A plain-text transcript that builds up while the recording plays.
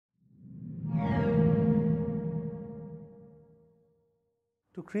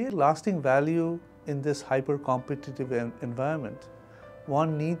To create lasting value in this hyper-competitive environment,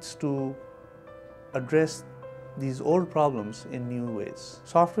 one needs to address these old problems in new ways.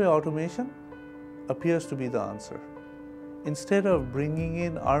 Software automation appears to be the answer. Instead of bringing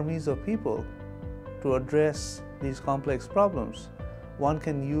in armies of people to address these complex problems, one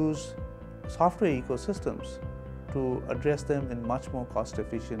can use software ecosystems to address them in much more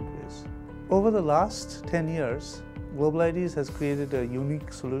cost-efficient ways. Over the last 10 years, Global IDs has created a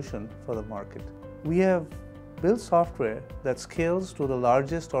unique solution for the market. We have built software that scales to the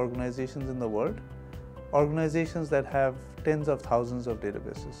largest organizations in the world, organizations that have tens of thousands of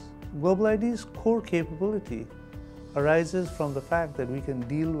databases. Global ID's core capability arises from the fact that we can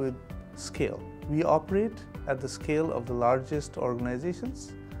deal with scale. We operate at the scale of the largest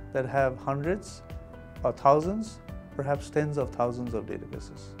organizations that have hundreds or thousands, perhaps tens of thousands of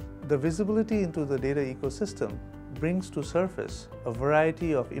databases. The visibility into the data ecosystem brings to surface a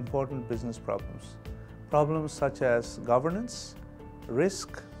variety of important business problems. Problems such as governance,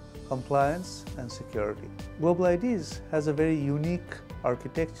 risk, compliance, and security. Global IDs has a very unique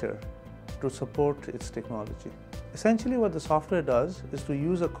architecture to support its technology. Essentially, what the software does is to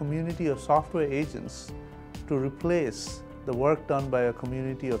use a community of software agents to replace the work done by a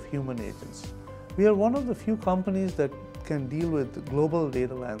community of human agents. We are one of the few companies that can deal with global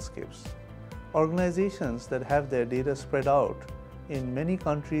data landscapes. Organizations that have their data spread out in many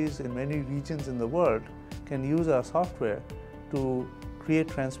countries, in many regions in the world, can use our software to create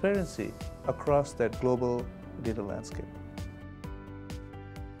transparency across that global data landscape.